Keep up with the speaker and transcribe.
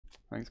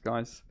Thanks,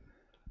 guys.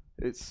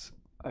 It's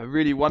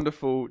really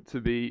wonderful to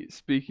be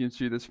speaking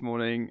to you this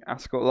morning,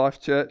 Ascot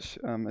Life Church.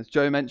 As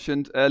Joe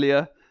mentioned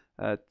earlier,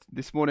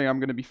 this morning I'm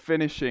going to be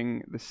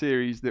finishing the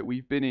series that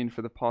we've been in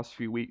for the past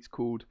few weeks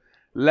called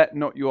Let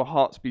Not Your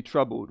Hearts Be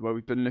Troubled, where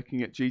we've been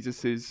looking at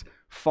Jesus's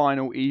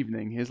final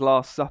evening, his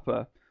last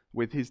supper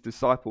with his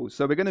disciples.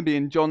 So we're going to be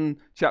in John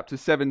chapter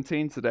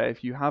 17 today,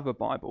 if you have a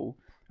Bible.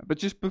 But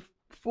just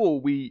before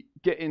we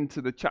get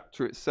into the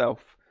chapter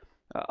itself,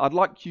 I'd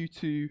like you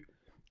to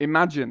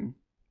imagine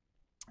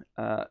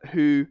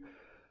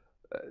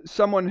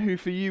someone who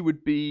for you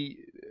would be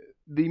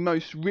the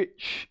most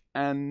rich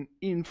and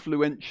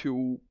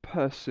influential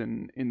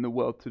person in the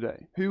world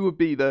today. Who would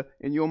be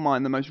in your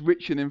mind, the most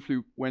rich and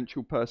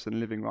influential person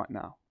living right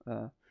now?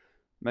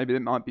 Maybe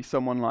it might be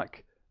someone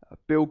like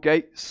Bill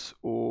Gates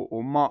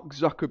or Mark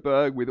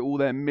Zuckerberg with all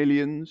their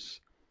millions.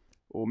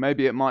 Or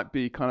maybe it might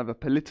be kind of a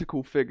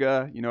political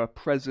figure, a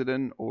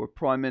president or a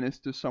prime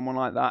minister, someone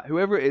like that.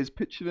 Whoever it is,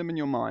 picture them in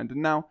your mind.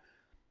 And now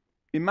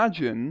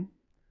imagine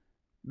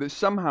that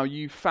somehow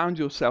you found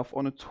yourself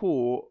on a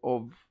tour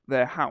of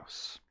their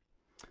house.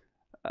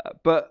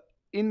 But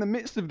in the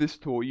midst of this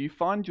tour, you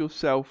find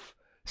yourself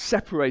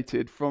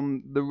separated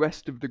from the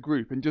rest of the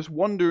group and just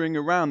wandering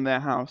around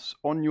their house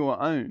on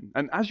your own.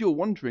 And as you're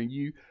wandering,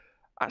 you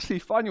actually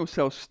find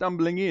yourself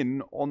stumbling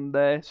in on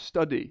their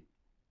study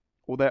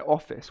or their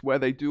office where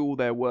they do all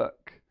their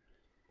work.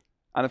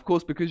 And of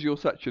course, because you're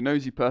such a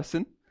nosy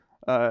person,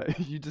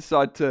 you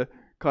decide to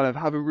kind of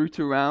have a route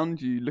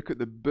around. You look at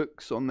the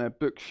books on their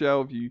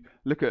bookshelf, you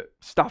look at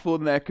stuff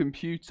on their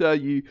computer,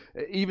 you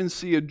even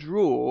see a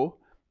drawer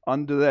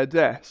under their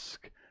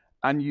desk,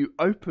 and you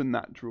open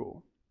that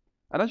drawer.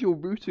 And as you're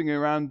rooting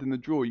around in the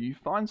drawer, you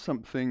find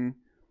something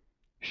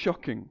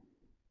shocking.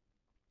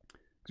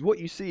 Because what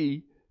you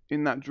see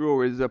in that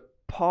drawer is a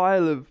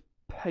pile of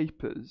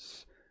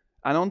papers,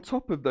 and on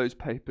top of those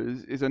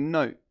papers is a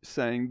note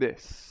saying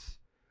this: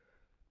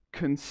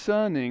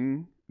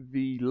 concerning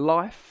the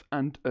life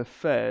and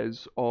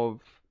affairs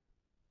of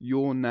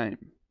your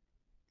name.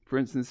 For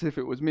instance, if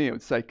it was me, it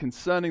would say,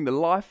 concerning the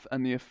life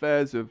and the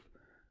affairs of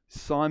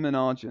Simon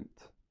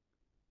Argent.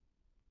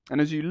 And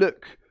as you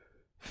look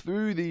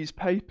through these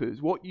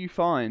papers, what you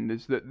find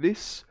is that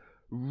this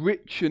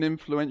rich and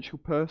influential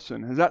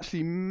person has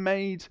actually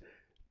made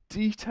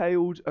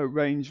detailed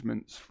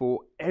arrangements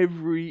for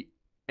every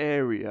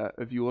area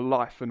of your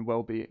life and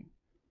well-being.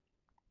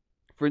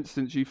 For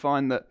instance, you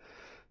find that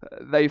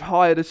they've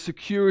hired a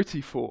security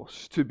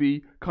force to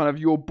be kind of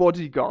your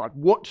bodyguard,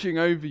 watching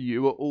over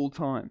you at all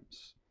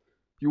times.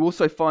 You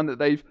also find that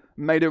they've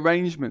made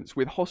arrangements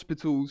with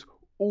hospitals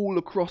all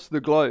across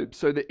the globe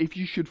so that if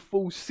you should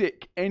fall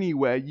sick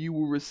anywhere, you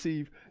will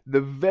receive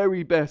the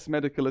very best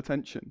medical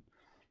attention.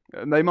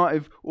 And they might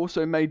have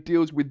also made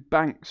deals with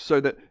banks so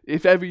that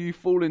if ever you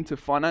fall into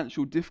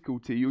financial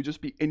difficulty, you'll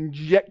just be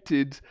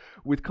injected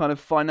with kind of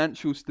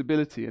financial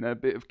stability and a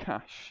bit of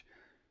cash.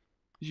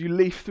 As you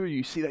leaf through,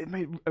 you see they've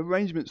made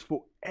arrangements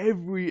for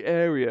every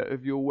area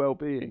of your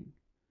well-being.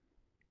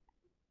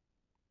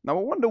 Now,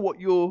 I wonder what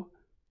your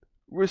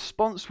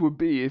response would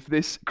be if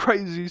this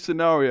crazy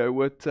scenario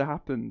were to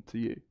happen to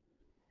you.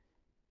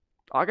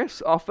 I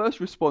guess our first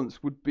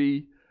response would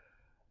be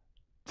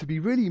to be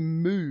really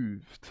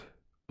moved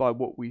by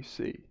what we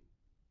see.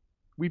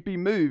 We'd be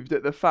moved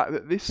at the fact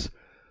that this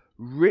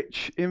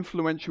rich,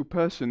 influential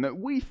person that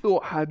we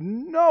thought had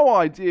no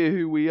idea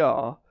who we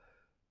are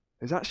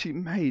has actually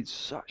made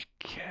such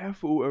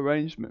careful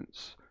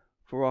arrangements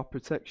for our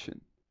protection.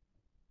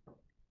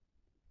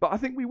 But I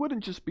think we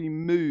wouldn't just be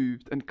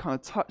moved and kind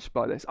of touched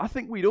by this. I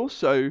think we'd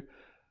also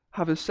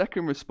have a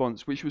second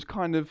response, which was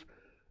kind of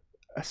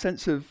a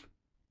sense of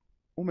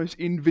almost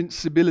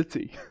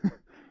invincibility.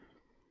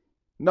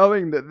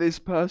 Knowing that this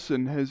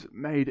person has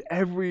made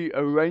every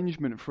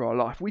arrangement for our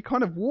life, we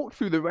kind of walk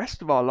through the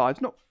rest of our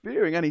lives not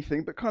fearing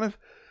anything, but kind of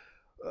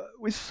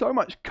with so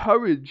much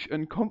courage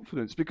and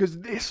confidence because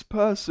this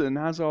person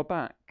has our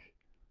back.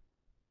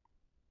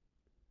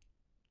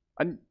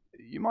 And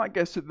you might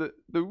guess that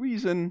the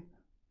reason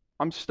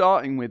I'm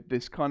starting with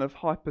this kind of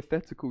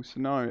hypothetical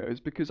scenario is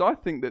because I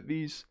think that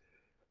these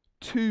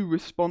two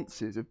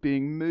responses of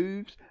being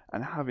moved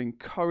and having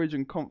courage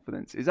and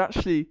confidence is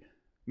actually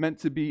meant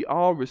to be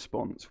our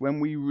response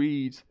when we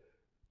read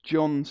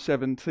John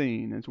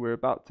 17, as we're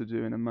about to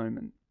do in a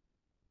moment.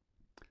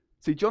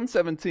 See, John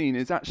 17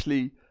 is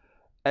actually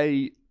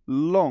a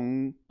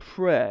long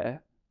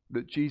prayer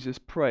that Jesus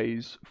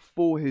prays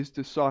for his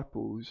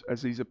disciples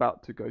as he's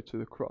about to go to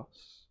the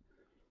cross.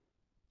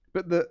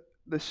 But the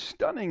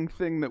stunning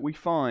thing that we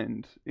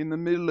find in the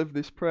middle of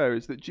this prayer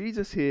is that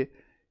Jesus here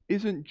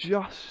isn't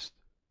just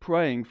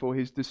praying for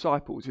his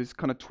disciples, his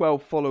kind of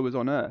 12 followers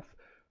on earth,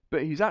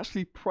 but he's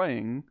actually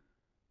praying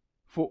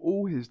for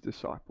all his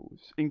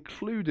disciples,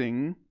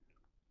 including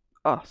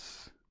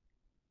us.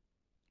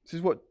 This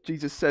is what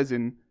Jesus says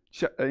in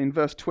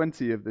verse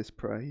 20 of this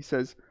prayer. He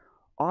says,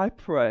 I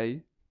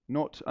pray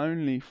not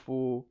only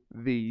for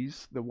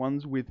these, the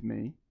ones with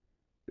me,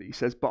 but he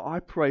says, but I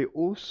pray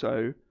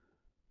also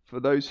for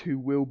those who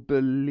will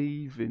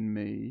believe in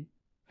me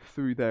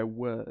through their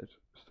word,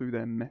 through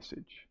their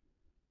message.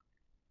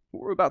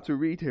 What we're about to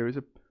read here is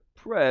a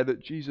prayer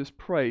that Jesus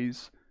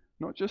prays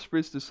not just for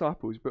his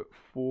disciples, but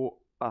for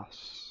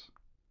us.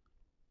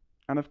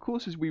 And of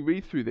course, as we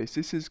read through this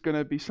is going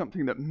to be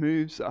something that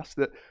moves us,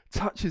 that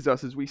touches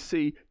us as we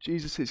see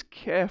Jesus'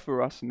 care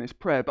for us in this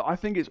prayer. But I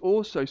think it's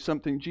also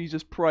something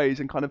Jesus prays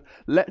and kind of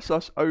lets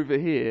us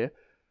overhear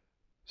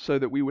so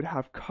that we would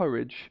have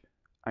courage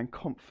and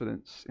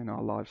confidence in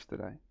our lives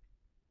today.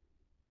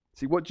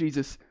 See, what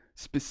Jesus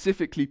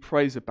specifically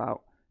prays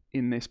about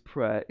in this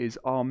prayer is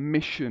our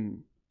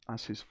mission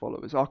as his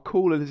followers, our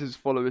call as his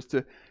followers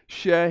to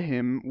share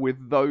him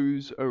with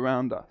those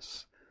around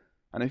us.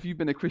 And if you've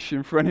been a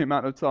Christian for any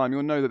amount of time,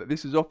 you'll know that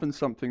this is often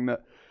something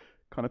that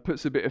kind of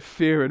puts a bit of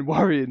fear and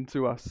worry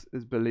into us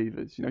as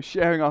believers. You know,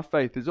 sharing our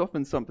faith is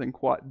often something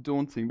quite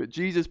daunting, but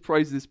Jesus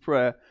prays this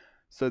prayer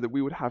so that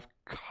we would have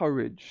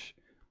courage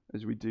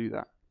as we do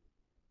that.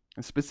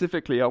 And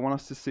specifically, I want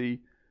us to see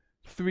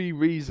 3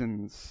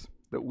 reasons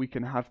that we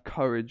can have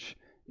courage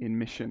in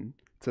mission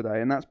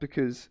today. And that's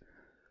because,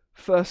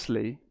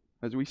 firstly,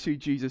 as we see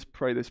Jesus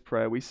pray this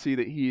prayer, we see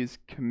that he is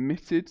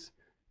committed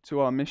to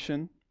our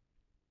mission.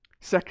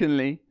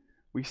 Secondly,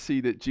 we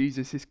see that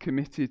Jesus is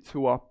committed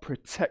to our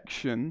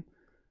protection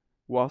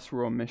whilst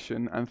we're on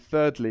mission. And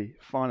thirdly,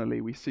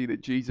 finally, we see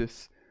that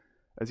Jesus,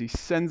 as he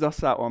sends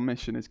us out on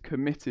mission, is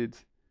committed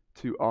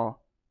to our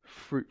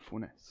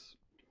fruitfulness.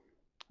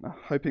 Now,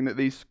 hoping that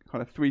these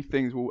kind of 3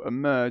 things will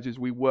emerge as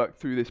we work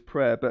through this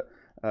prayer. But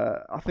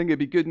I think it'd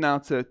be good now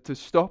to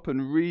stop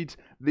and read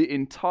the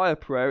entire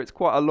prayer. It's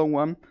quite a long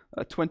one,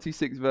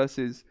 26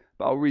 verses,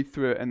 but I'll read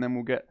through it and then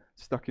we'll get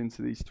stuck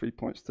into these 3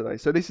 points today.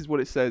 So this is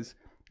what it says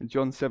in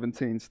John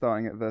 17,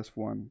 starting at verse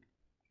 1.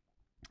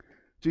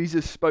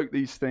 Jesus spoke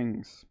these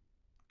things,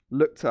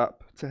 looked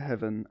up to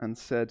heaven and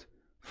said,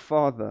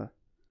 Father,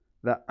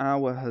 the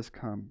hour has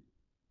come.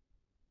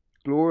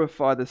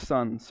 Glorify the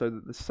Son so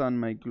that the Son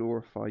may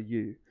glorify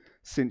you,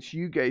 since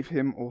you gave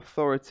him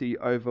authority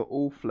over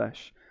all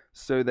flesh,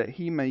 so that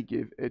he may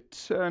give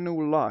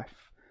eternal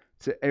life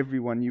to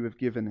everyone you have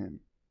given him.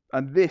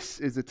 And this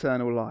is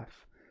eternal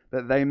life,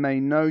 that they may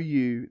know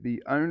you,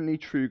 the only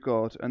true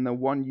God, and the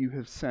one you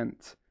have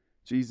sent,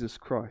 Jesus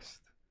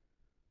Christ.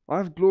 I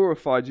have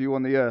glorified you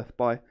on the earth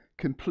by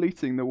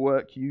completing the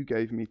work you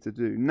gave me to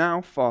do. Now,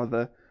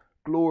 Father,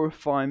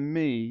 glorify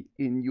me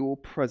in your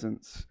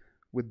presence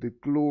with the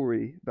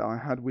glory that I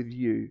had with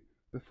you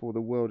before the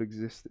world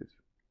existed.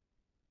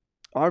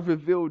 I've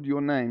revealed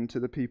your name to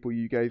the people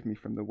you gave me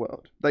from the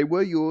world. They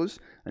were yours,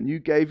 and you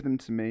gave them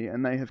to me,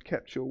 and they have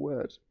kept your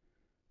word.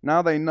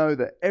 Now they know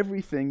that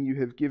everything you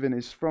have given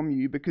is from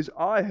you, because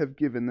I have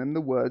given them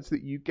the words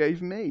that you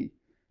gave me.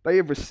 They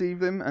have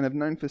received them and have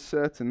known for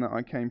certain that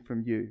I came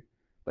from you.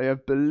 They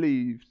have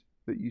believed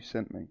that you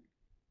sent me.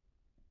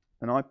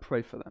 And I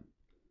pray for them.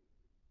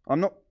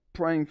 I'm not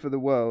praying for the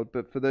world,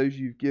 but for those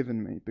you've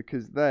given me,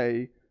 because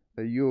they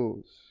are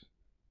yours.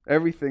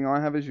 Everything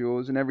I have is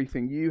yours, and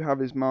everything you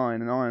have is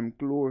mine, and I am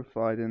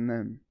glorified in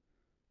them.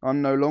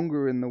 I'm no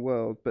longer in the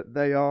world, but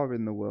they are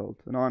in the world,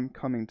 and I'm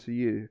coming to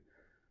you.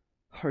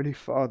 Holy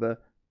Father,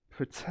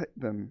 protect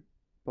them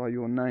by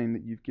your name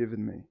that you've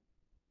given me,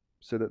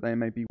 so that they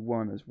may be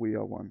one as we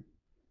are one.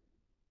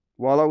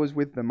 While I was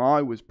with them,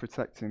 I was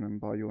protecting them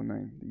by your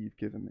name that you've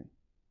given me.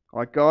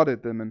 I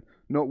guarded them, and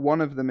not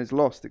one of them is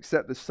lost,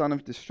 except the son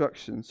of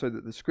destruction, so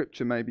that the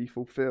scripture may be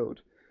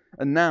fulfilled.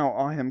 And now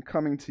I am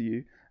coming to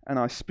you, and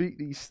I speak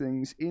these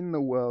things in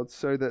the world,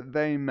 so that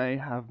they may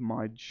have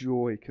my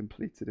joy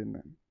completed in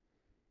them.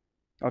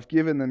 I've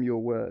given them your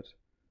word.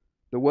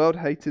 The world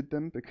hated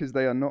them because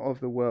they are not of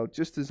the world,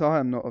 just as I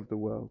am not of the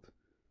world.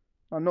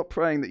 I'm not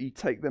praying that you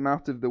take them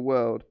out of the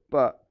world,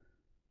 but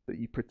that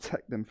you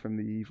protect them from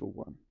the evil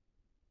one.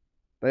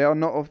 They are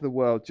not of the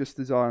world, just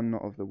as I am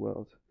not of the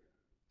world.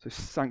 So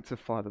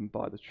sanctify them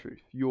by the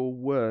truth. Your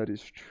word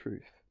is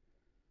truth.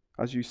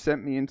 As you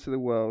sent me into the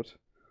world,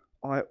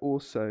 I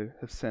also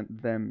have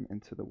sent them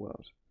into the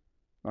world.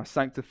 I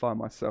sanctify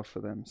myself for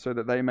them, so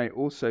that they may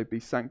also be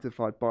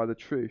sanctified by the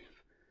truth.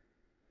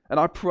 And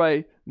I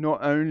pray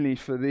not only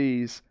for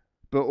these,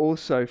 but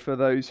also for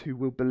those who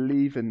will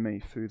believe in me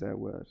through their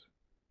word.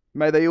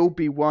 May they all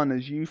be one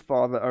as you,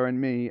 Father, are in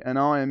me, and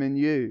I am in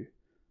you.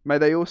 May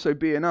they also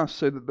be in us,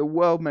 so that the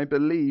world may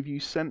believe you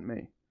sent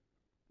me.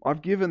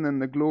 I've given them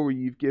the glory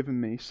you've given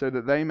me, so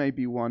that they may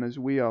be one as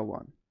we are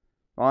one.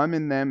 I am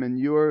in them, and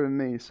you are in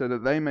me, so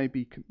that they may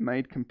be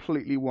made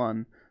completely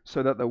one,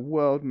 so that the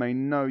world may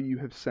know you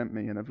have sent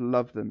me and have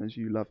loved them as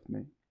you loved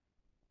me.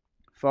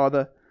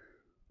 Father,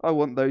 I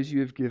want those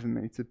you have given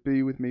me to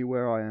be with me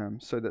where I am,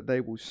 so that they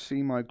will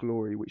see my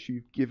glory which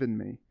you've given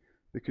me,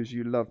 because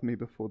you loved me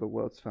before the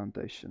world's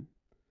foundation.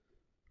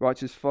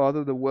 Righteous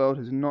Father, the world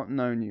has not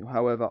known you,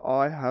 however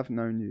I have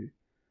known you,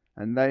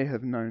 and they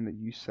have known that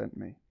you sent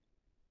me.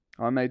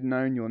 I made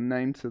known your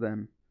name to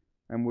them,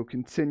 and will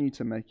continue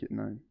to make it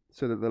known,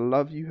 so that the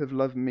love you have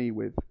loved me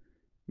with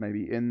may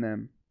be in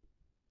them,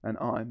 and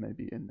I may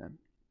be in them.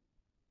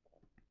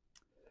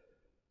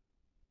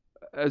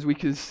 As we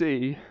can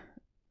see,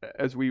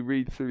 as we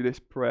read through this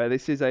prayer,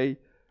 this is a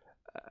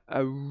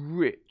a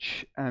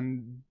rich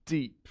and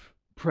deep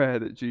prayer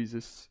that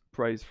Jesus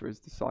prays for his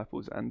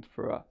disciples and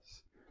for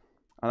us.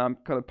 And I'm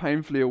kind of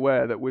painfully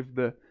aware that with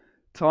the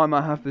time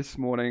I have this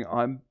morning,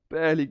 I'm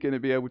barely going to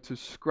be able to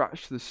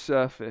scratch the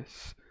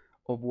surface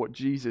of what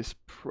Jesus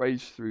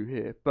prays through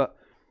here. But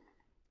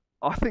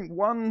I think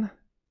one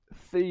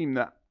theme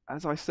that,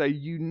 as I say,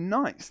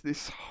 unites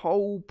this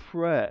whole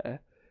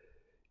prayer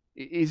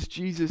is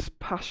Jesus'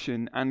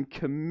 passion and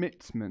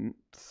commitment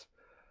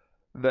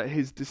that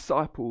his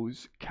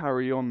disciples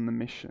carry on the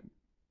mission.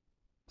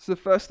 It's the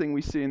first thing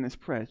we see in this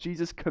prayer,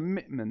 Jesus'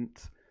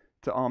 commitment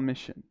to our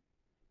mission.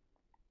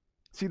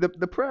 See, the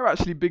prayer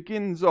actually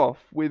begins off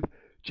with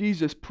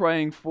Jesus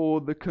praying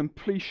for the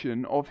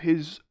completion of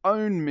his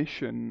own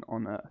mission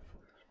on earth.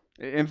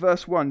 In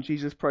verse 1,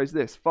 Jesus prays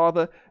this: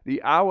 Father,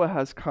 the hour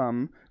has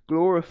come,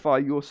 glorify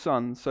your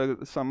Son so that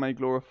the Son may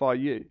glorify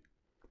you.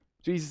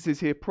 Jesus is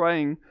here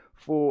praying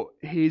for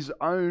his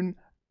own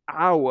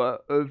hour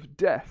of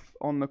death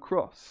on the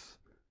cross.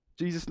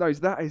 Jesus knows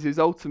that is his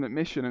ultimate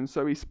mission, and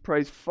so he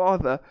prays,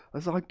 Father,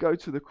 as I go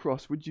to the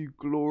cross, would you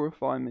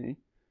glorify me?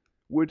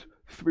 Would,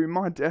 through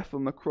my death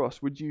on the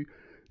cross, would you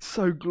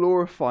so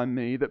glorify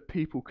me that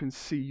people can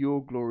see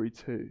your glory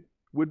too?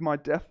 Would my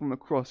death on the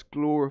cross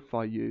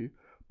glorify you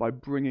by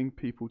bringing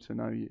people to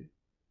know you?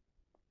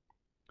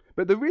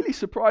 But the really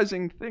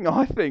surprising thing,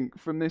 I think,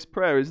 from this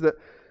prayer is that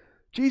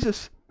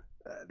Jesus,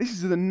 this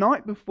is the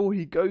night before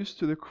he goes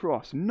to the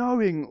cross,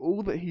 knowing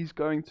all that he's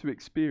going to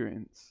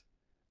experience,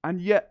 and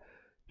yet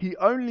he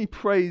only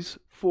prays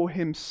for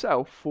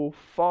himself for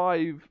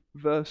 5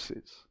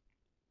 verses.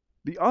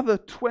 The other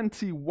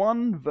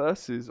 21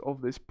 verses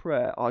of this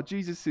prayer are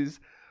Jesus'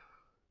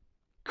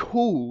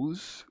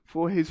 calls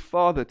for his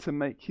Father to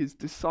make his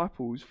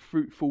disciples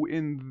fruitful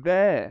in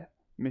their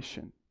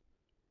mission.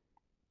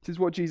 This is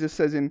what Jesus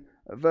says in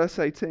verse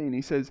 18.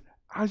 He says,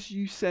 As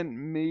you sent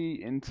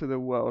me into the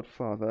world,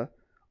 Father,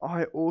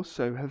 I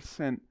also have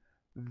sent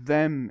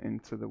them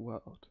into the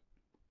world.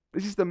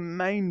 This is the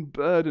main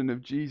burden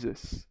of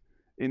Jesus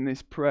in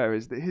this prayer,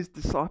 is that his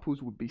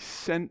disciples would be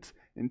sent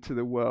into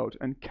the world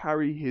and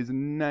carry his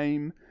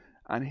name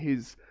and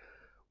his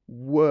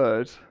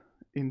word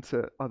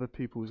into other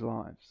people's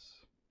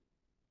lives.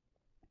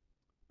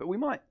 But we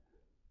might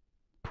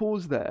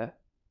pause there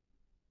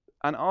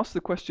and ask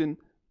the question,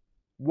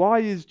 why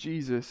is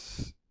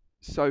Jesus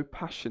so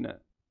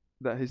passionate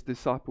that his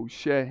disciples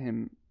share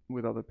him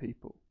with other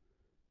people?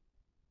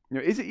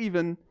 Is it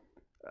even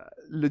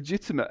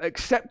legitimate,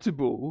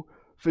 acceptable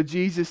for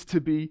Jesus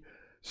to be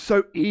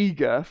so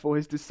eager for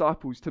his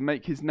disciples to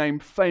make his name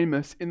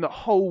famous in the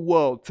whole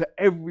world to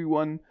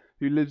everyone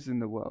who lives in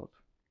the world?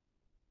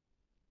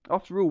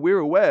 After all, we're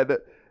aware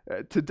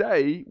that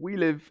today we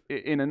live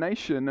in a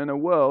nation and a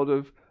world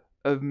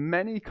of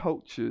many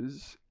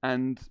cultures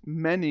and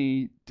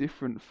many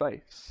different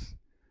faiths.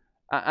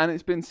 And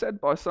it's been said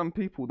by some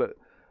people that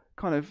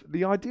kind of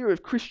the idea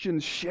of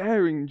Christians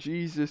sharing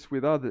Jesus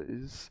with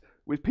others,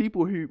 with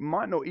people who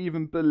might not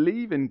even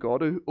believe in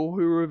God or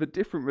who are of a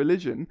different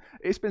religion,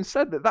 it's been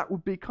said that that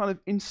would be kind of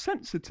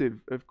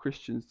insensitive of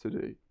Christians to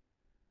do.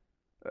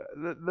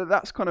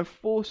 That's kind of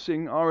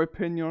forcing our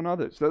opinion on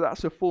others.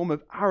 That's a form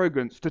of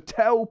arrogance to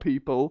tell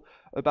people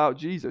about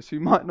Jesus who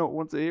might not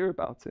want to hear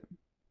about him.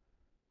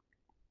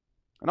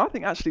 And I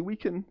think actually we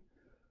can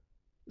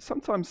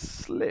sometimes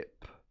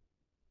slip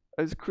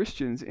as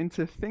Christians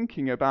into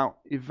thinking about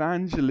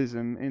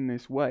evangelism in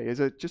this way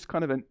as just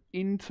kind of an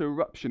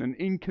interruption, an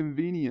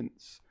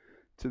inconvenience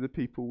to the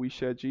people we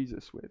share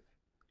Jesus with.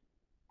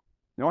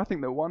 I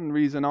think that one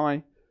reason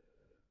I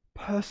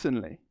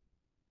personally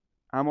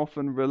am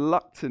often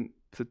reluctant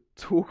to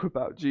talk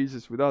about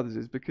Jesus with others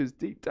is because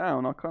deep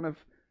down I kind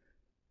of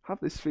have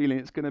this feeling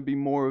it's going to be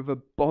more of a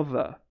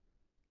bother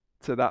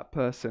to that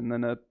person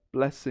than a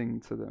blessing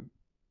to them.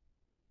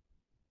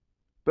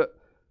 But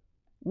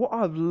what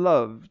I've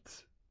loved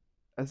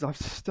as I've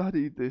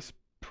studied this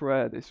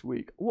prayer this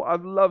week, what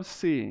I've loved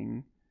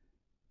seeing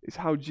is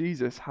how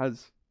Jesus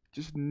has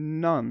just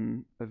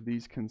none of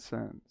these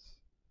concerns.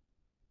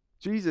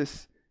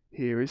 Jesus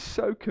here is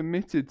so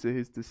committed to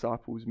his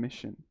disciples'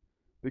 mission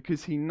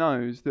because he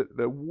knows that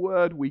the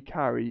word we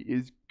carry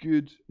is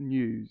good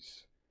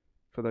news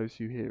for those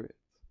who hear it.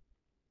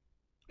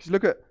 Just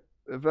look at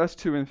verse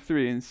 2 and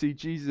 3 and see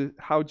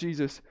how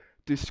Jesus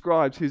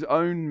describes his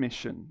own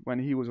mission when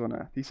he was on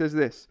earth. He says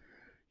this: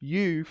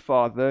 You,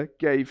 Father,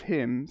 gave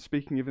him,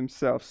 speaking of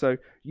himself, so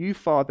you,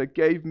 Father,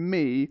 gave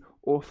me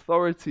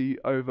authority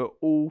over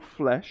all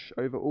flesh,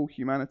 over all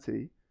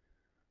humanity,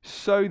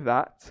 so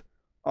that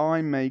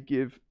I may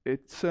give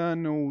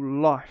eternal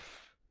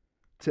life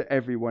to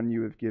everyone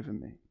you have given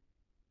me.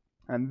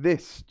 And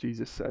this,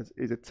 Jesus says,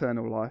 is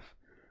eternal life,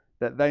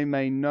 that they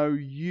may know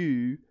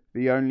you,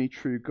 the only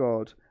true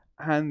God,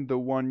 and the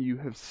one you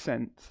have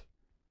sent,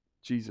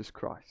 Jesus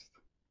Christ.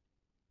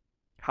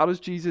 How does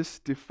Jesus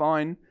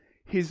define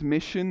his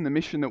mission, the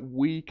mission that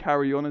we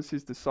carry on as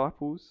his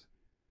disciples?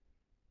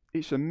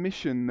 It's a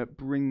mission that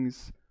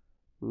brings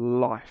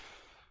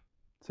life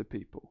to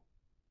people,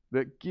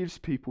 that gives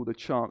people the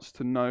chance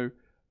to know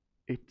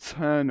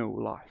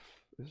eternal life,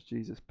 as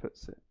Jesus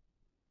puts it.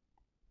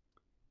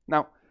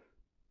 Now,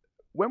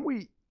 when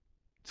we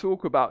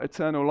talk about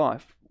eternal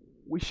life,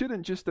 we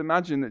shouldn't just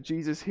imagine that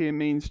Jesus here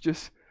means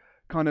just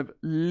kind of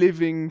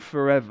living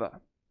forever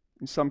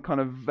in some kind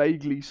of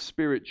vaguely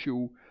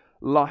spiritual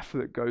life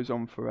that goes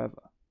on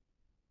forever.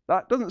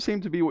 That doesn't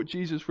seem to be what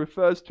Jesus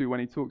refers to when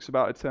he talks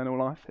about eternal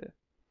life here.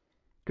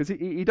 Because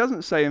he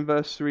doesn't say in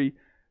verse 3,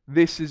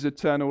 this is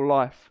eternal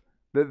life,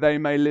 that they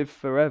may live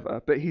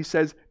forever. But he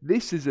says,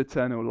 this is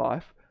eternal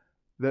life,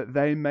 that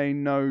they may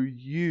know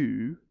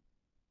you,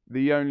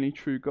 the only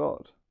true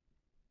God.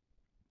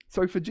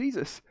 So for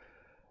Jesus,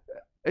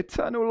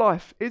 eternal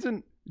life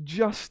isn't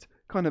just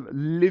kind of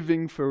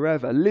living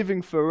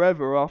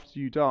forever after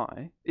you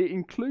die. It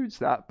includes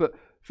that, but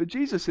for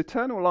Jesus,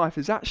 eternal life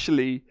is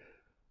actually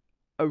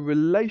a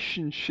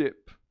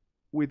relationship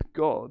with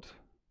God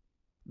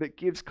that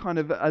gives kind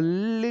of a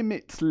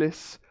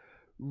limitless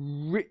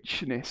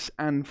richness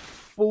and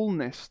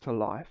fullness to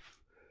life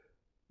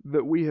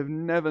that we have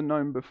never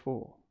known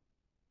before.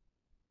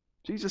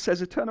 Jesus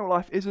says eternal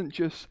life isn't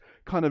just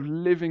kind of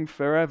living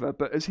forever,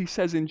 but as he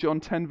says in John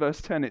 10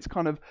 verse 10, it's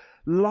kind of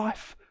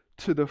life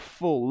to the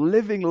full,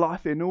 living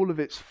life in all of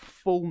its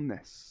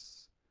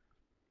fullness.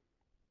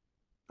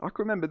 I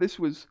can remember this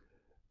was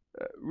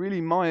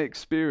really my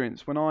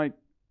experience when I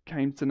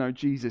came to know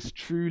Jesus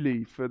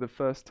truly for the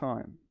first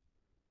time.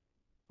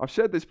 I've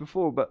shared this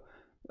before, but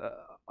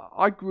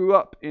I grew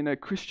up in a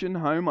Christian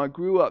home. I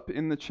grew up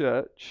in the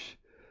church,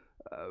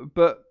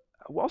 but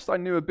whilst I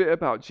knew a bit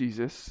about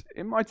Jesus,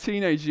 in my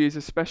teenage years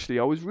especially,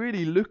 I was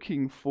really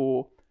looking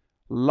for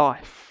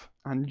life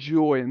and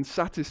joy and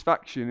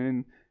satisfaction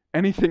in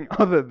anything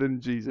other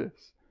than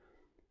Jesus.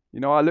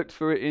 You know, I looked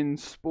for it in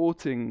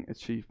sporting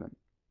achievement,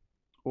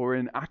 or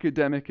in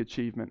academic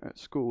achievement at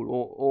school,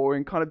 or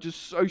in kind of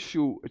just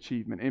social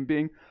achievement, in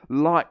being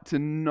liked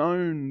and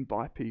known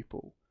by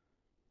people.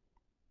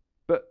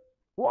 But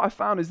what I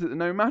found is that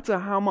no matter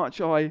how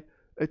much I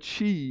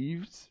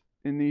achieved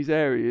in these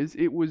areas,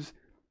 it was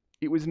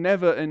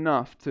never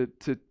enough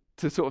to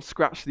sort of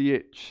scratch the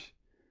itch.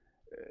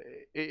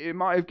 It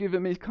might have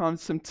given me kind of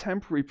some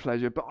temporary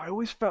pleasure, but I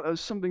always felt there was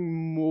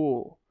something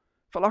more.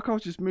 Felt like I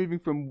was just moving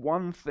from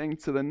one thing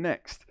to the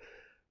next.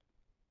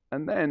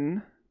 And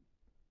then,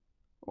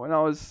 when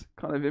I was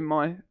kind of in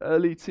my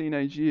early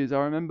teenage years,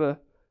 I remember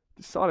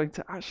deciding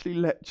to actually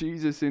let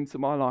Jesus into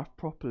my life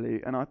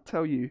properly. And I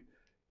tell you,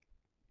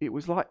 it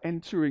was like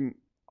entering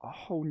a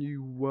whole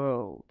new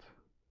world.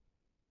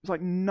 It was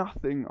like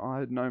nothing I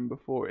had known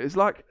before. It's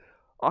like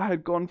I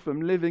had gone from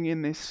living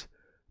in this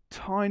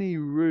tiny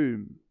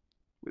room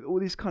with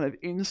all these kind of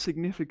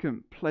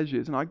insignificant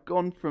pleasures, and I'd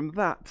gone from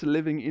that to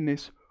living in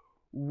this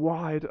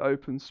wide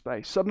open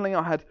space. Suddenly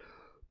I had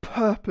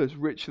purpose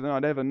richer than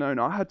I'd ever known.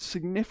 I had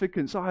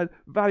significance, I had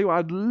value, I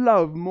had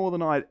love more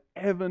than I'd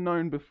ever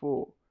known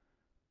before.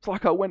 It's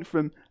like I went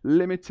from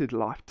limited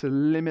life to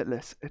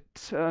limitless,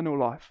 eternal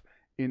life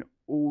in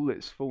all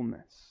its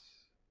fullness.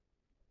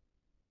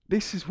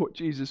 This is what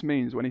Jesus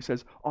means when he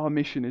says our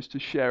mission is to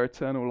share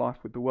eternal life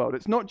with the world.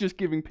 It's not just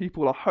giving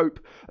people a hope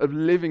of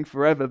living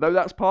forever, though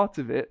that's part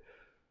of it,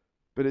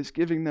 but it's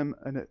giving them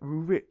a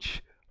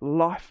rich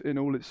life in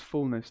all its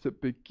fullness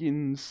that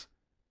begins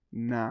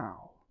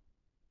now.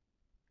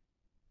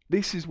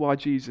 This is why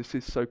Jesus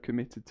is so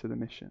committed to the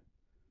mission.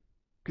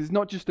 Because it's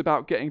not just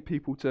about getting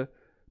people to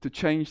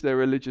change their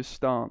religious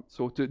stance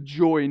or to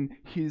join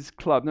his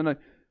club. No.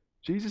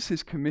 Jesus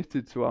is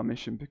committed to our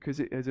mission because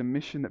it is a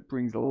mission that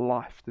brings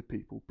life to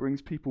people,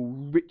 brings people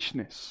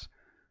richness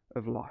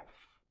of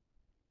life.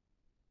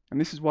 And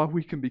this is why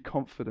we can be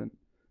confident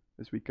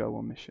as we go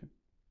on mission.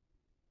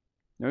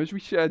 Now, as we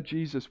share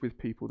Jesus with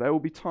people, there will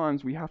be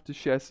times we have to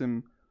share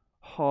some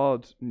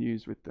hard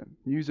news with them.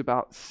 News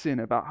about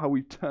sin, about how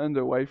we've turned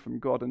away from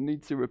God and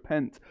need to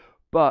repent.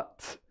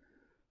 But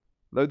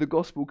though the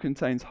gospel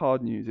contains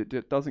hard news,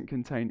 it doesn't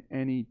contain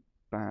any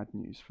bad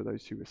news for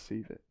those who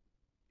receive it.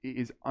 It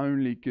is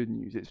only good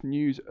news. It's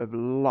news of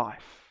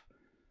life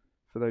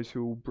for those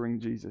who will bring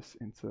Jesus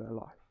into their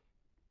life.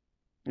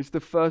 It's the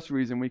first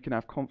reason we can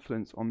have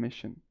confidence on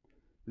mission,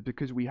 is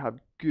because we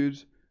have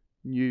good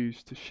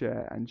news to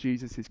share, and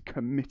Jesus is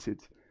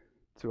committed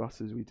to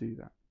us as we do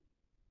that.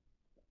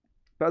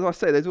 But as I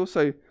say, there's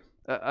also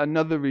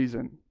another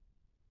reason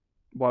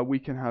why we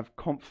can have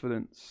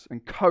confidence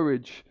and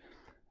courage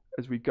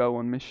as we go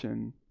on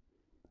mission.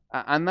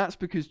 And that's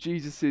because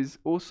Jesus is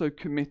also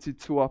committed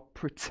to our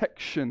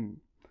protection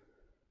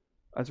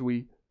as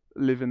we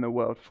live in the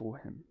world for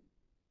him.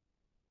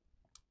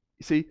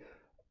 You see,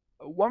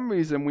 one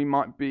reason we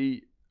might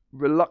be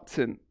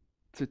reluctant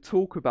to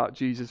talk about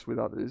Jesus with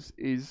others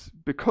is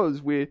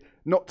because we're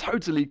not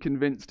totally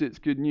convinced it's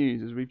good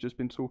news, as we've just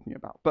been talking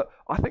about. But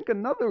I think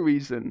another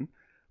reason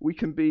we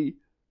can be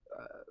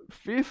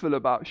fearful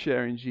about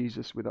sharing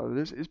Jesus with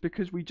others is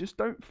because we just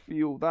don't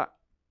feel that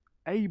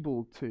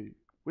able to.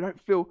 We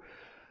don't feel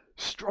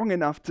strong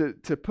enough to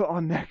put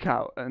our neck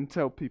out and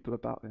tell people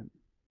about him.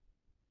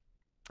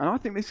 And I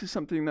think this is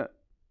something that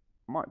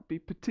might be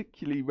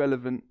particularly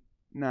relevant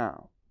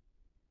now.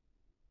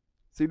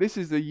 See, this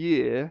is a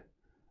year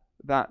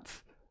that,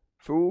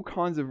 for all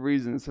kinds of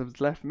reasons,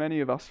 has left many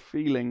of us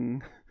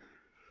feeling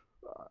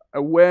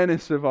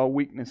awareness of our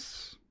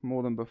weakness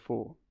more than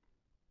before.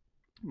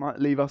 It might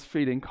leave us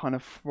feeling kind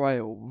of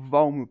frail,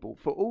 vulnerable,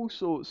 for all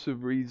sorts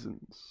of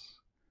reasons.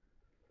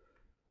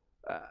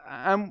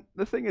 And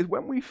the thing is,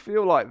 when we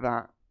feel like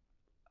that,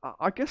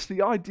 I guess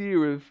the idea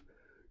of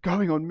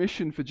going on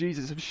mission for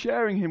Jesus, of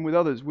sharing him with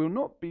others, will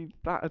not be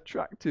that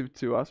attractive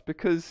to us,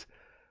 because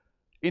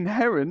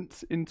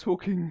inherent in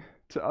talking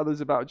to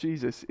others about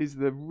Jesus is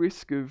the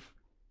risk of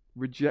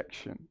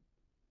rejection.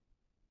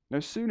 Now,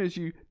 as soon as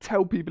you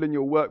tell people in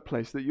your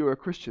workplace that you're a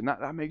Christian,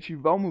 that makes you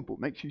vulnerable,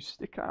 makes you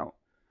stick out.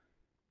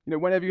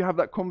 Whenever you have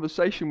that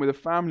conversation with a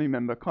family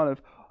member, kind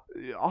of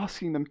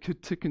asking them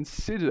to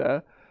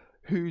consider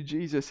who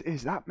Jesus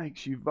is, that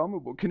makes you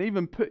vulnerable. Can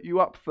even put you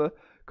up for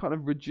kind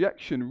of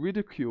rejection,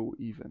 ridicule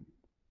even.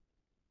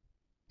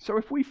 So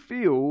if we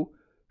feel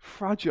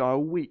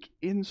fragile, weak,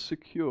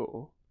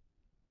 insecure,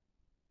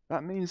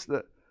 that means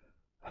that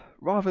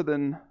rather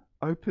than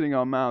opening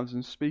our mouths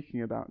and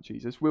speaking about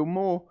Jesus, we'll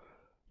more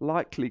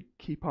likely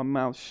keep our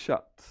mouths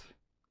shut.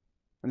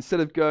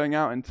 Instead of going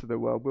out into the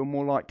world, we'll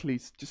more likely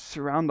just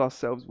surround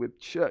ourselves with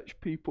church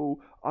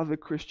people, other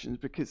Christians,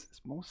 because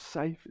it's more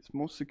safe, it's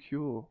more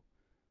secure.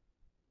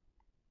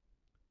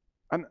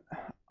 And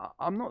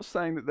I'm not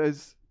saying that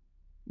there's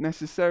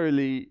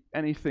necessarily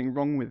anything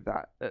wrong with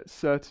that at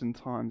certain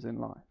times in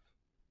life.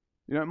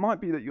 It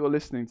might be that you're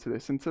listening to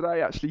this, and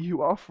today actually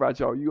you are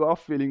fragile, you are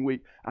feeling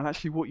weak, and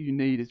actually what you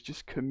need is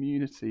just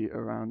community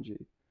around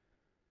you.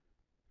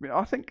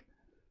 I think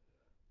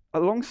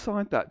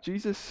alongside that,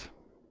 Jesus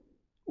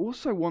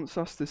also wants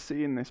us to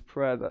see in this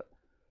prayer that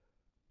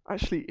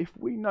actually if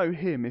we know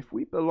him, if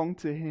we belong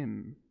to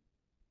him,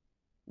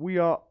 we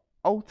are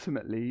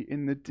ultimately,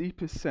 in the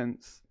deepest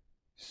sense,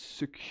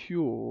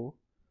 secure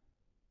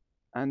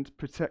and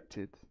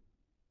protected.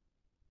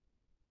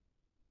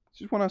 I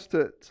just want us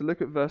to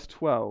look at verse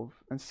 12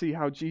 and see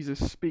how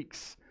Jesus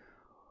speaks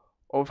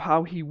of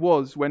how he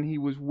was when he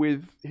was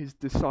with his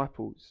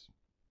disciples.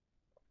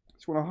 I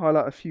just want to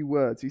highlight a few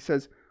words. He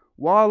says,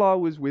 "While I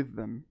was with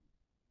them,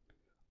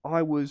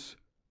 I was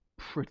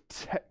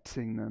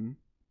protecting them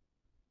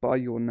by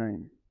your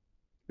name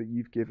that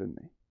you've given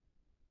me.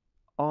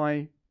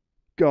 I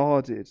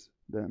guarded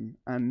them,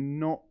 and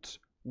not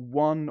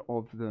one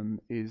of them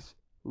is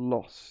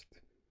lost,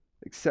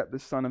 except the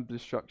son of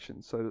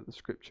destruction, so that the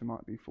scripture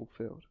might be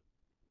fulfilled."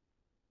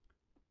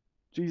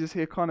 Jesus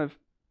here kind of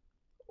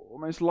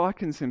almost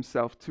likens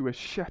himself to a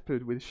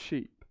shepherd with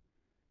sheep,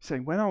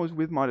 saying, when I was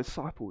with my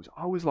disciples,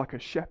 I was like a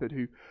shepherd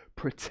who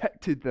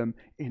protected them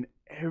in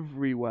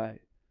every way.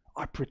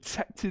 I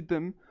protected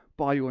them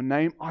by your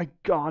name, I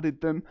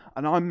guarded them,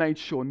 and I made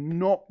sure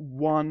not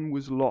one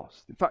was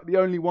lost. In fact, the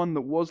only one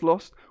that was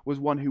lost was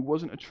one who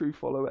wasn't a true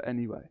follower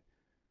anyway.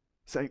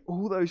 Saying,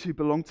 all those who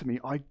belong to me,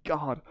 I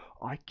guard,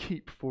 I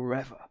keep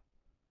forever.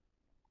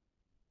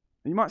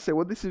 And you might say,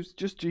 well, this is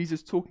just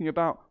Jesus talking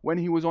about when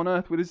he was on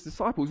earth with his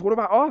disciples. What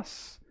about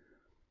us?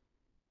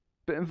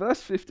 But in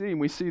verse 15,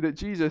 we see that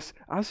Jesus,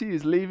 as he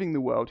is leaving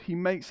the world, he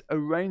makes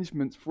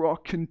arrangements for our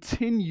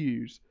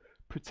continued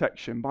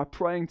protection by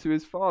praying to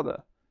his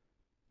Father.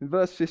 In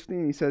verse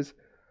 15, he says,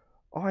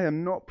 I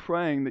am not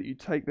praying that you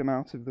take them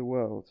out of the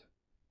world,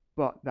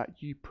 but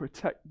that you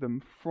protect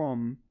them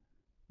from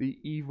the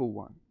evil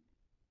one.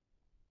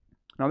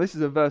 Now, this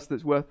is a verse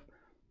that's worth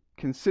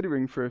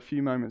considering for a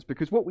few moments,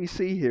 because what we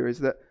see here is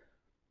that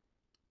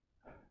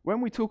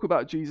when we talk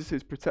about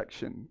Jesus'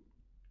 protection,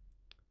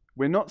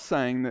 we're not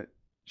saying that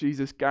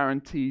Jesus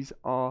guarantees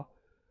our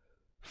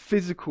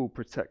physical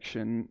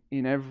protection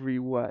in every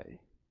way.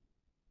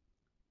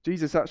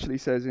 Jesus actually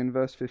says in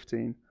verse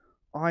 15,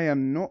 I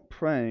am not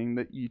praying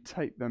that you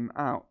take them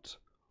out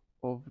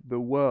of the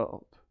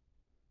world.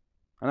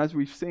 And as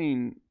we've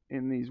seen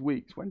in these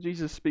weeks, when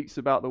Jesus speaks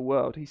about the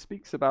world, he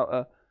speaks about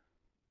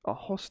a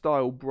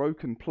hostile,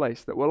 broken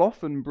place that will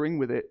often bring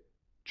with it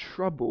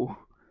trouble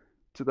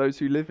to those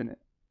who live in it.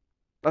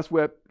 That's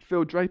where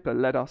Phil Draper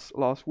led us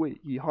last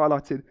week. He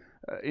highlighted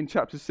in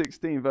chapter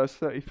 16, verse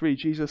 33,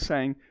 Jesus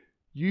saying,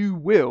 you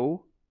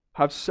will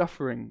have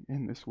suffering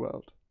in this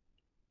world.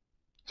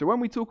 So when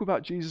we talk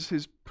about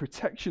Jesus'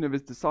 protection of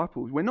his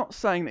disciples, we're not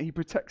saying that he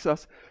protects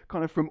us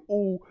kind of from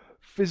all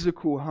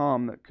physical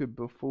harm that could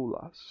befall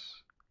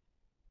us.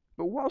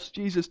 But whilst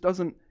Jesus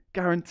doesn't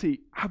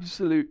guarantee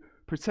absolute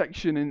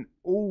protection in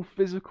all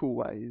physical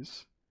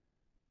ways,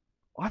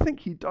 I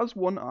think he does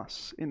want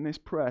us in this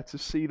prayer to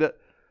see that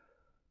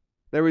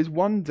there is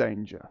one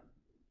danger.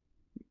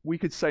 We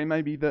could say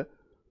maybe the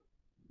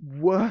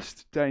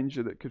worst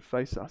danger that could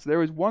face us.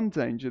 There is one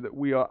danger that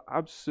we are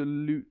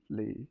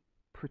absolutely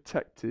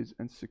protected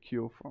and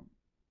secure from.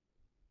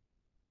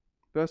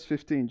 Verse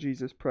 15,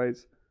 Jesus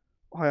prays,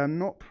 I am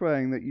not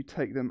praying that you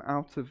take them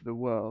out of the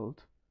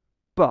world,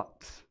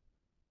 but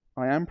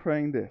I am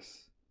praying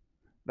this,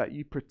 that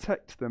you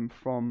protect them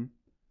from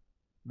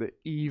the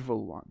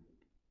evil one.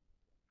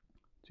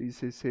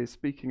 Jesus is here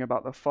speaking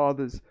about the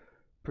Father's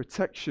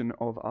protection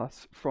of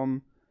us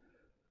from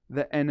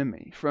the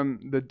enemy,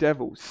 from the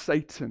devil,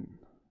 Satan,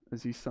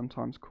 as he's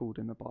sometimes called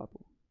in the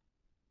Bible.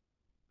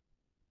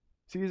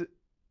 See,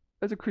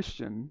 as a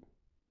Christian,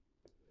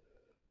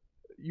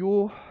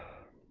 your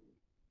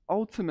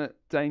ultimate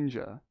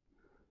danger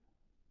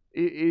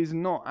is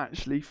not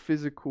actually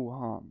physical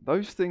harm.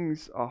 Those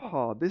things are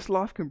hard. This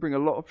life can bring a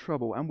lot of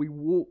trouble, and we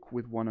walk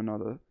with one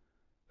another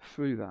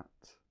through that.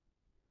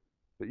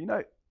 But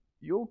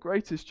your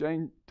greatest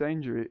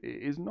danger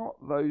is not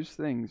those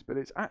things, but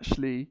it's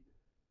actually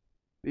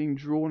being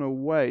drawn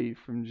away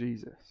from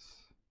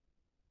Jesus.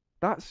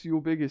 That's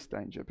your biggest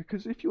danger,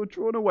 because if you're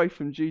drawn away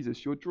from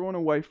Jesus, you're drawn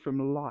away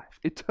from life,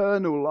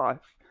 eternal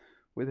life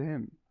with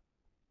him.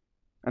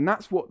 And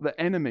that's what the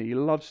enemy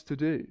loves to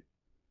do.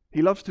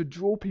 He loves to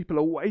draw people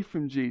away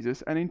from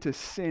Jesus and into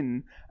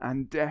sin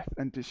and death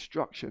and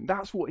destruction.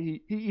 That's what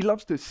he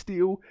loves to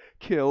steal,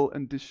 kill,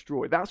 and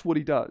destroy. That's what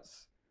he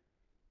does.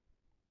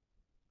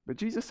 But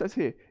Jesus says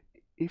here,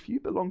 if you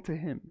belong to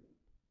him,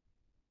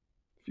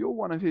 if you're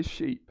one of his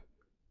sheep,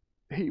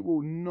 he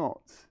will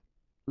not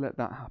let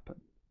that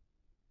happen.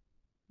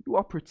 You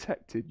are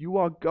protected. You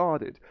are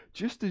guarded.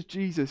 Just as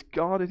Jesus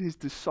guarded his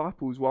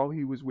disciples while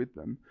he was with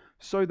them,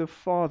 so the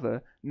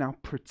Father now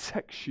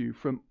protects you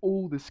from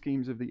all the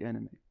schemes of the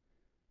enemy.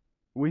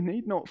 We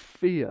need not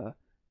fear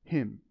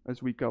him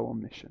as we go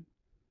on mission.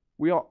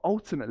 We are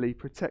ultimately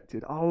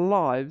protected. Our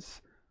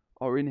lives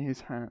are in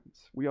his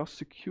hands. We are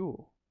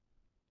secure.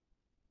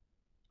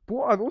 But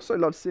what I've also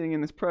loved seeing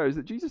in this prayer is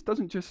that Jesus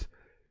doesn't just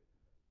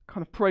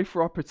kind of pray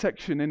for our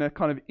protection in a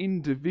kind of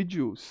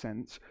individual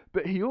sense,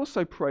 but he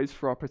also prays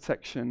for our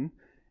protection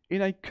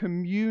in a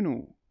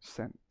communal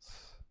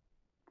sense.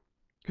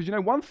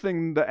 Because one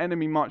thing the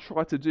enemy might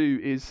try to do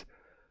is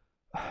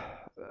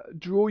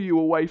draw you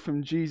away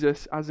from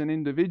Jesus as an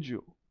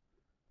individual.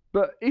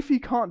 But if he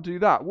can't do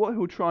that, what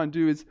he'll try and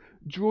do is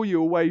draw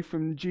you away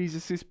from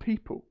Jesus'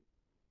 people.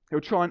 He'll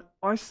try and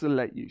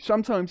isolate you.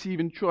 Sometimes he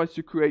even tries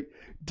to create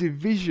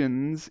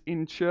divisions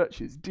in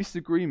churches,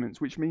 disagreements,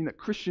 which mean that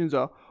Christians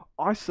are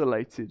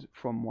isolated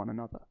from one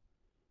another.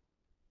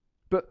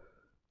 But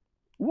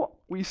what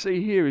we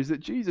see here is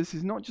that Jesus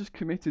is not just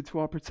committed to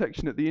our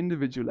protection at the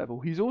individual level,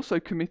 he's also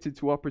committed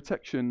to our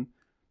protection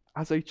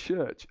as a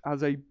church,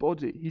 as a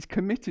body. He's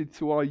committed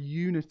to our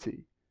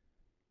unity.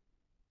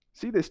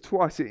 See this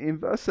twice. In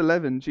verse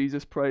 11,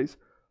 Jesus prays,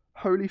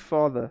 "Holy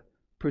Father,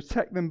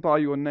 protect them by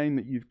your name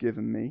that you've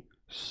given me,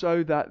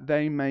 so that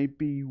they may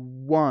be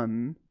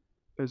one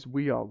as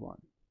we are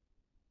one."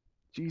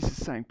 Jesus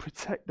is saying,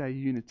 protect their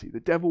unity. The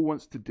devil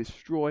wants to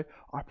destroy.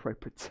 I pray,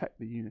 protect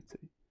the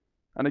unity.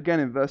 And again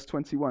in verse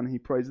 21, he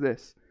prays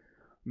this,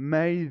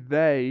 "May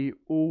they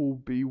all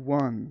be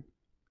one,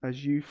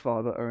 as you,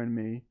 Father, are in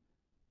me,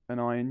 and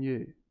I in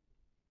you."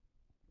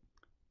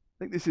 I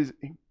think this is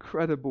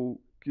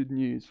incredible good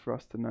news for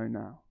us to know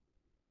now.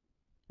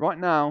 Right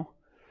now,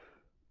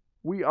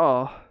 we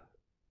are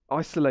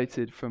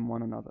isolated from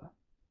one another.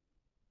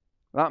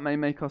 That may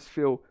make us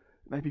feel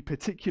maybe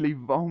particularly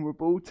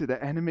vulnerable to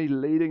the enemy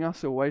leading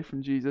us away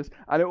from Jesus.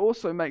 And it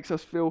also makes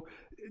us feel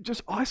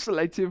just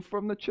isolated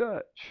from the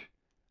church.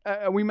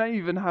 And we may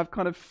even have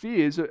kind of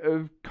fears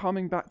of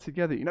coming back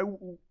together.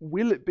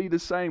 Will it be the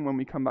same when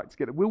we come back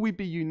together? Will we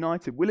be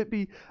united? Will it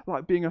be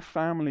like being a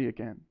family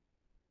again?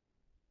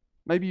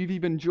 Maybe you've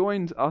even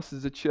joined us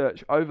as a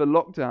church over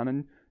lockdown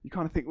and you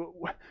kind of think,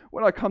 well,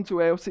 when I come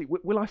to ALC,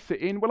 will I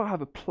fit in? Will I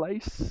have a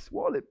place?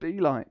 What will it be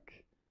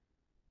like?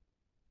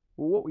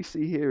 Well, what we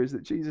see here is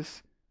that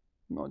Jesus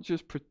not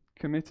just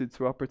committed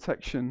to our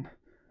protection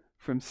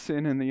from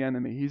sin and the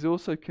enemy, he's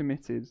also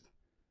committed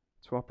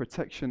to our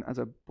protection as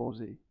a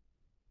body.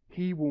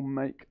 He will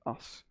make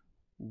us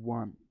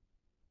one.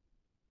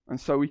 And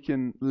so we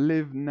can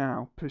live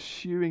now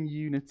pursuing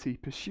unity,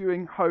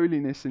 pursuing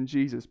holiness in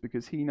Jesus,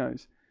 because he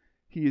knows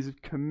he is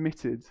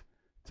committed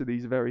to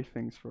these very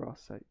things for our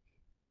sake.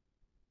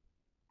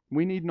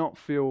 We need not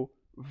feel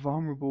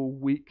vulnerable,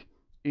 weak,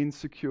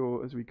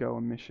 insecure as we go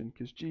on mission,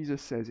 because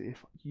Jesus says,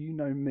 if you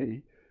know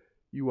me,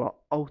 you are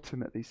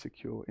ultimately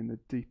secure in the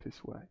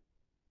deepest way.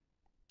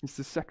 It's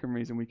the second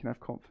reason we can have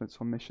confidence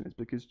on mission, is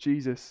because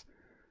Jesus,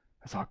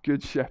 as our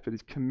good shepherd,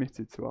 is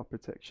committed to our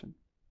protection.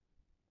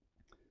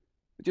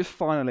 But just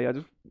finally, I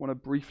just want to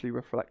briefly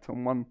reflect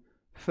on one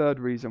third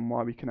reason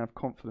why we can have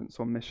confidence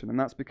on mission, and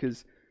that's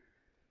because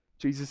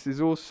Jesus is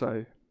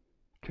also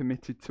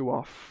committed to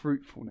our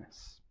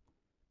fruitfulness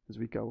as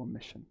we go on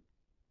mission.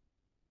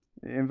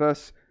 In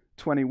verse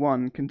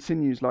 21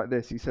 continues like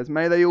this. He says,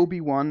 "May they all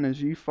be one,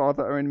 as you,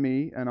 Father, are in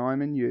me and I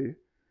am in you,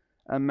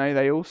 and may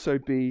they also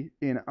be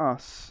in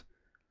us,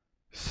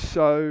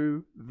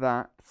 so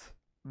that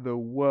the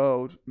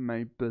world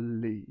may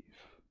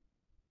believe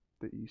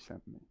that you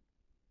sent me."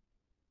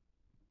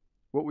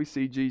 What we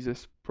see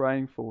Jesus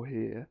praying for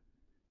here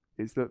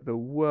is that the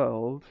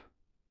world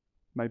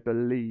may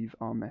believe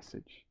our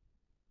message.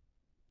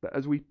 That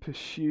as we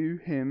pursue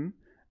him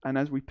and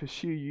as we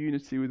pursue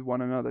unity with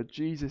one another,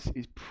 Jesus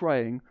is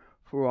praying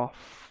for our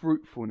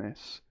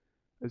fruitfulness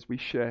as we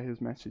share his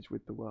message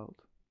with the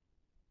world.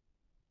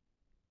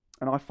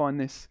 And I find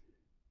this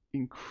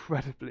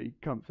incredibly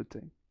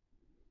comforting.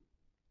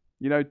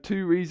 You know,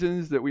 2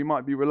 reasons that we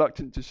might be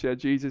reluctant to share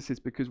Jesus is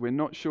because we're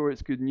not sure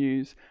it's good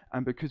news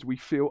and because we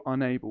feel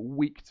unable,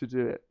 weak to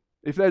do it.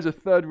 If there's a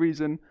third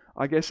reason,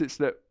 I guess it's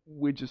that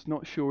we're just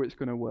not sure it's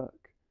going to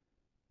work.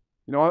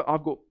 You know,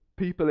 I've got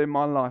people in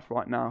my life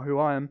right now who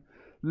I am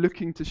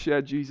looking to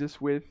share Jesus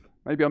with.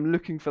 Maybe I'm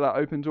looking for that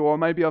open door, or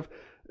maybe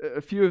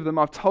a few of them,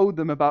 I've told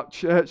them about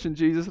church and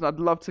Jesus, and I'd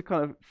love to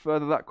kind of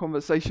further that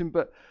conversation.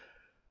 But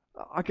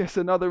I guess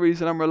another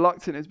reason I'm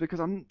reluctant is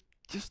because I'm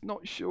just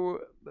not sure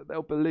that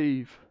they'll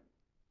believe.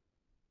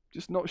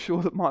 Just not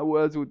sure that my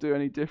words will do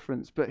any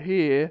difference. But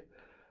here,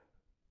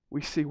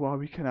 we see why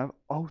we can have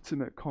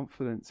ultimate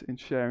confidence in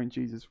sharing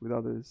Jesus with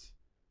others.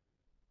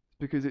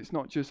 Because it's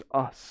not just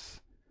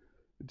us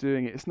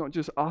doing it. It's not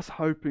just us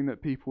hoping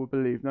that people will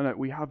believe. No,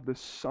 we have the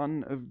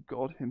Son of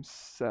God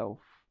himself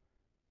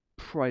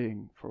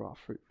praying for our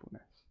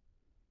fruitfulness.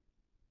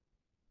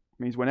 It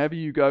means whenever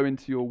you go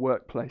into your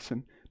workplace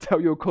and tell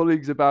your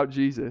colleagues about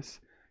Jesus,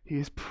 he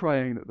is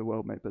praying that the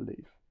world may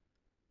believe.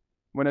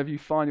 Whenever you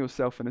find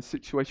yourself in a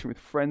situation with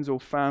friends or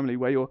family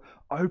where you're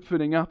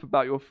opening up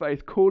about your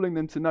faith, calling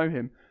them to know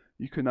him,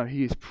 you can know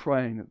he is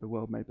praying that the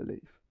world may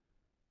believe.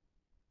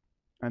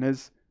 And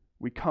as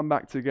we come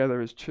back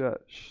together as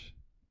church,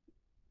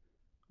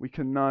 we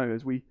can know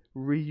as we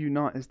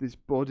reunite as this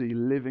body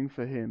living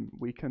for him,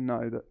 we can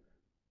know that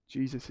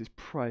Jesus is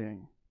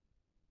praying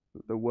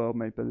that the world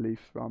may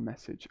believe through our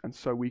message. And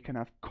so we can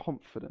have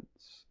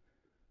confidence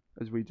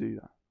as we do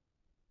that.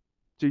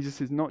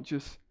 Jesus is not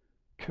just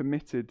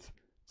committed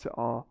to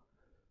our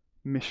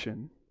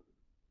mission.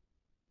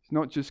 He's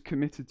not just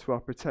committed to our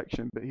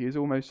protection, but he is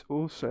almost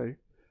also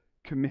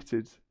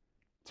committed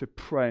to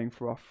praying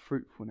for our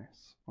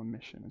fruitfulness on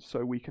mission. And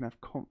so we can have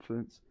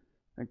confidence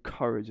and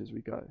courage as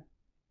we go.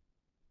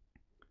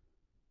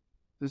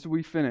 As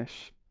we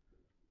finish,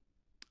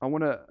 I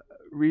want to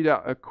read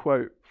out a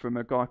quote from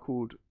a guy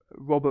called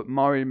Robert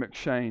Murray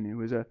McShane, who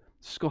was a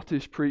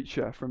Scottish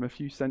preacher from a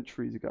few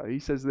centuries ago. He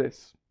says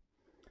this: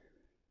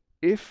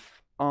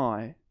 "If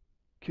I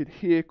could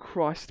hear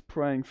Christ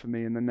praying for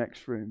me in the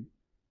next room,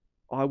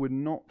 I would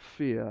not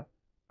fear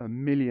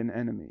 1,000,000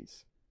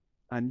 enemies,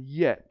 and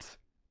yet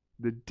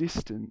the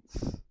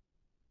distance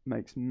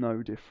makes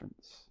no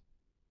difference.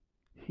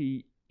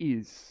 He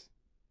is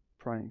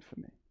praying for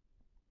me."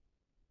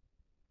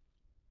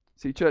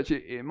 See, church,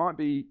 it might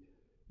be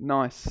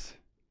nice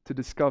to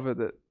discover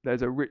that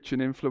there's a rich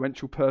and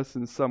influential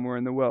person somewhere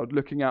in the world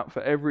looking out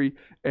for every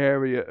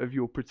area of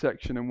your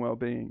protection and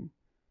well-being.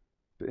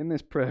 But in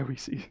this prayer, we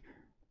see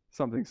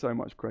something so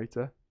much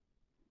greater.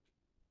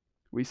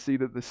 We see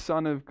that the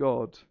Son of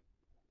God,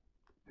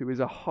 who is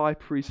a high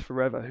priest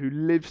forever, who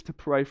lives to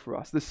pray for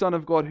us, the Son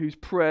of God whose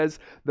prayers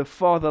the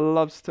Father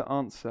loves to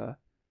answer,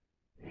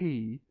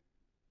 he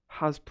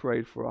has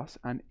prayed for us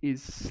and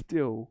is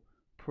still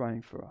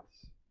praying for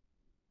us.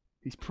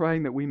 He's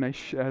praying that we may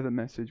share the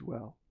message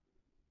well.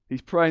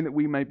 He's praying that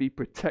we may be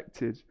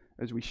protected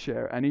as we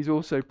share it. And he's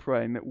also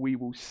praying that we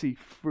will see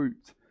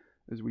fruit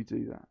as we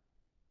do that.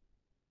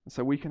 And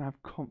so we can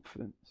have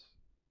confidence.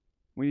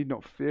 We need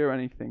not fear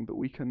anything, but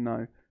we can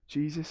know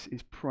Jesus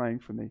is praying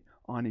for me.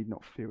 I need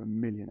not fear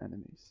 1,000,000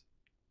 enemies.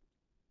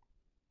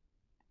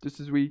 Just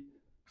as we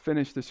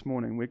finish this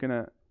morning, we're going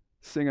to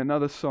sing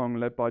another song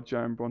led by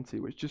Joe and Bronte,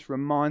 which just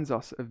reminds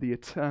us of the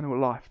eternal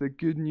life, the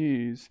good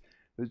news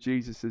that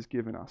Jesus has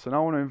given us. And I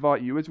want to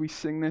invite you, as we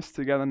sing this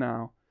together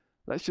now,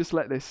 let's just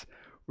let this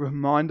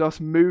remind us,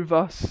 move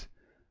us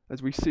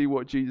as we see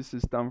what Jesus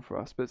has done for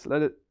us. But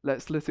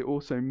let's let it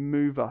also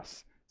move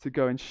us to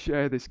go and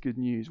share this good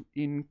news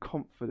in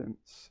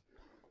confidence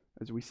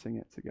as we sing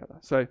it together.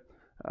 So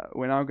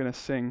we're now going to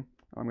sing.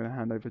 I'm going to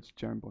hand over to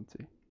Joe and Bronte.